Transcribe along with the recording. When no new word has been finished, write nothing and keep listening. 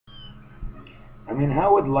I mean,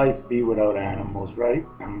 how would life be without animals, right?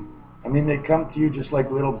 I mean, they come to you just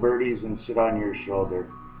like little birdies and sit on your shoulder.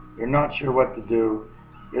 You're not sure what to do.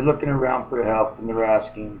 You're looking around for help and they're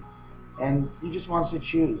asking, and you just want to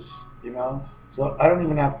choose, you know? So I don't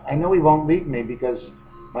even have, I know he won't leave me because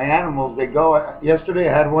my animals, they go, yesterday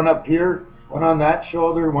I had one up here, one on that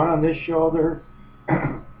shoulder, one on this shoulder.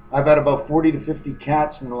 I've had about 40 to 50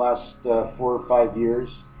 cats in the last 4 or 5 years,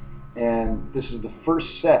 and this is the first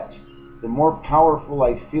set. The more powerful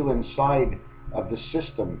I feel inside of the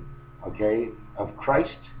system, okay, of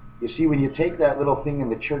Christ. You see, when you take that little thing in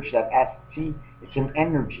the church, that ST, it's an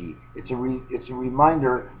energy. It's a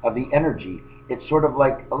reminder of the energy. It's sort of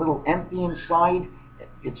like a little empty inside.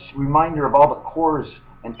 It's a reminder of all the cores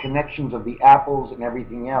and connections of the apples and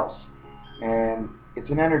everything else. And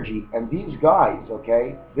it's an energy. And these guys,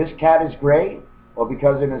 okay, this cat is gray, well,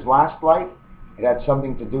 because in his last life, it had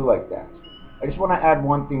something to do like that. I just want to add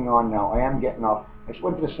one thing on now. I am getting off. I just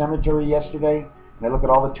went to the cemetery yesterday, and I look at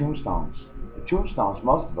all the tombstones. The tombstones,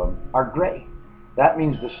 most of them, are gray. That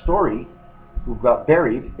means the story who got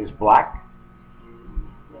buried is black.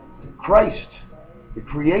 Christ, the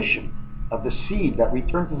creation of the seed that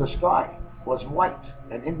returned to the sky, was white.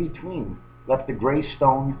 And in between left the gray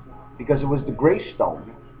stone, because it was the gray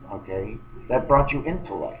stone, okay, that brought you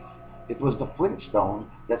into life. It was the flint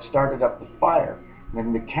stone that started up the fire.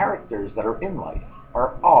 And the characters that are in life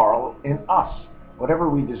are all in us. Whatever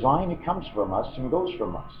we design, it comes from us and goes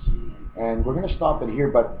from us. And we're going to stop it here,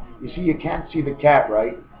 but you see, you can't see the cat,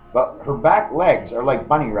 right? But her back legs are like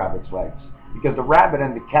bunny rabbit's legs, because the rabbit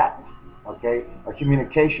and the cat, okay, are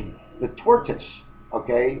communication. The tortoise,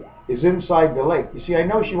 okay, is inside the lake. You see, I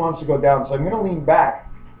know she wants to go down, so I'm going to lean back,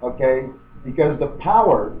 okay, because the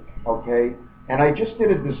power, okay, and I just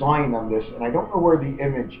did a design on this, and I don't know where the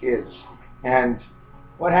image is. And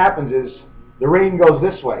what happens is the rain goes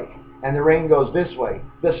this way, and the rain goes this way.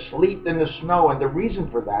 The sleet and the snow, and the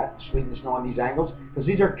reason for that, sleet and snow on these angles, because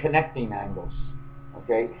these are connecting angles,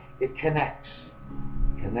 okay? It connects.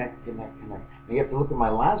 Connect, connect, connect. And you have to look at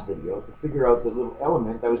my last video to figure out the little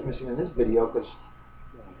element that was missing in this video, because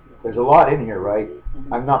there's a lot in here, right?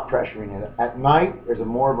 I'm not pressuring it. At night, there's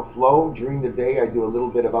more of a flow. During the day, I do a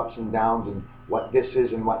little bit of ups and downs and what this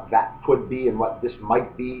is and what that could be and what this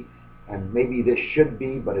might be. And maybe this should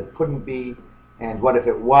be, but it couldn't be. And what if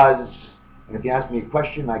it was? And if you ask me a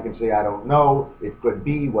question, I can say, I don't know. It could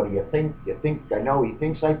be. What do you think? You think I know. He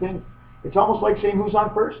thinks I think. It's almost like saying, who's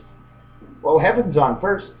on first? Well, heaven's on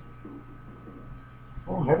first.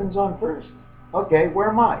 Oh, heaven's on first. Okay, where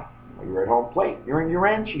am I? Well, you're at home plate. You're in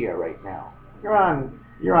Urantia right now. You're on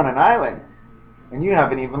an island. And you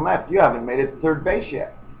haven't even left. You haven't made it to third base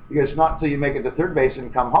yet. Because it's not until you make it to third base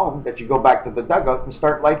and come home that you go back to the dugout and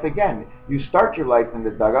start life again. You start your life in the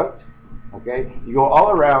dugout, okay? You go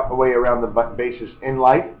all around the way around the bases in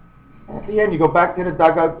life, and at the end you go back to the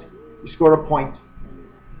dugout, you score a point.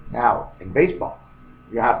 Now, in baseball,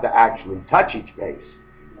 you have to actually touch each base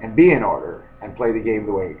and be in order and play the game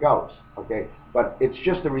the way it goes, okay? But it's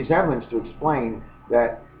just a resemblance to explain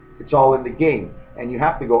that it's all in the game, and you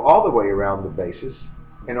have to go all the way around the bases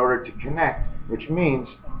in order to connect, which means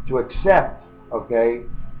to accept, okay,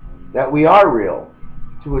 that we are real,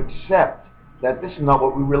 to accept that this is not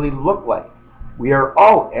what we really look like. We are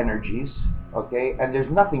all energies, okay, and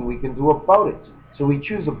there's nothing we can do about it. So we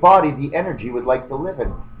choose a body the energy would like to live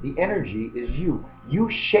in. The energy is you. You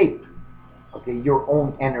shape, okay, your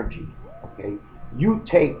own energy, okay. You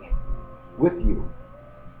take with you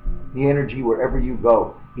the energy wherever you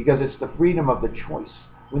go, because it's the freedom of the choice.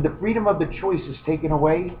 When the freedom of the choice is taken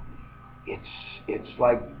away, it's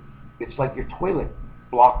like your toilet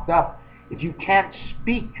blocked up. If you can't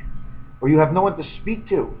speak, or you have no one to speak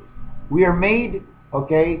to, we are made,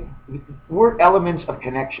 okay, we're elements of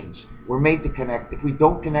connections. We're made to connect. If we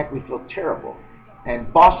don't connect, we feel terrible.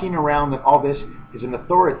 And bossing around and all this is an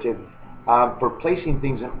authoritative for placing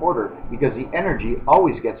things in order, because the energy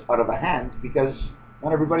always gets out of hand, because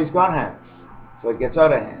not everybody's got hands. So it gets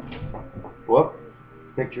out of hand. Whoop.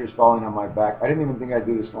 Picture is falling on my back. I didn't even think I'd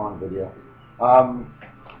do this long video.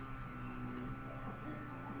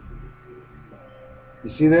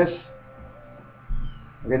 You see this?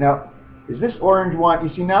 Okay, now, is this orange one,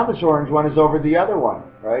 you see now this orange one is over the other one,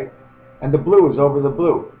 right? And the blue is over the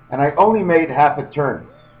blue. And I only made half a turn,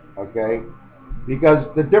 okay? Because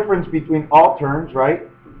the difference between all turns, right?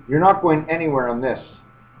 You're not going anywhere on this.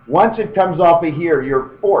 Once it comes off of here,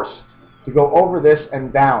 you're forced to go over this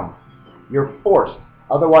and down. You're forced.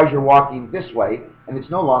 Otherwise, you're walking this way, and it's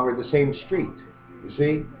no longer the same street. You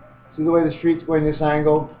see? See the way the street's going this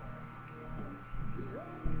angle?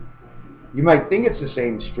 You might think it's the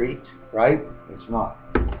same street, right? It's not.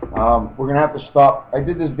 We're going to have to stop. I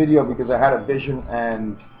did this video because I had a vision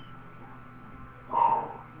and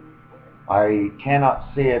I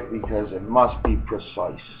cannot say it because it must be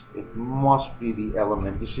precise. It must be the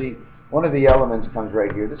element. You see, one of the elements comes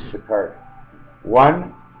right here. This is the card.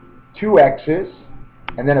 1, 2 X's,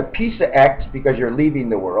 and then a piece of X because you're leaving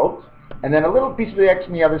the world, and then a little piece of the X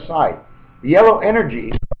on the other side. The yellow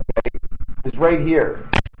energy is right here.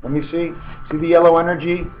 Let me see. See the yellow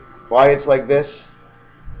energy? Why it's like this?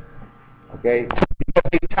 Okay? Because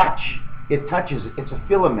they touch. It touches. It's a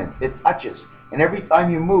filament. It touches. And every time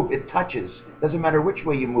you move, it touches. Doesn't matter which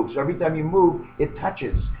way you move. So every time you move, it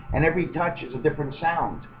touches. And every touch is a different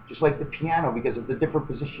sound. Just like the piano, because of the different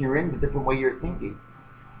position you're in, the different way you're thinking.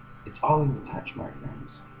 It's all in the touch, my friends.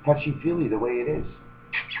 Touchy-feely the way it is.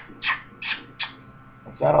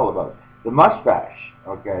 What's that all about? The mustache,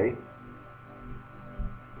 okay?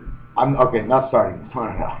 Okay, not starting.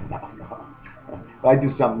 No. If I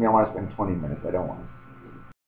do something, I want to spend 20 minutes. I don't want to.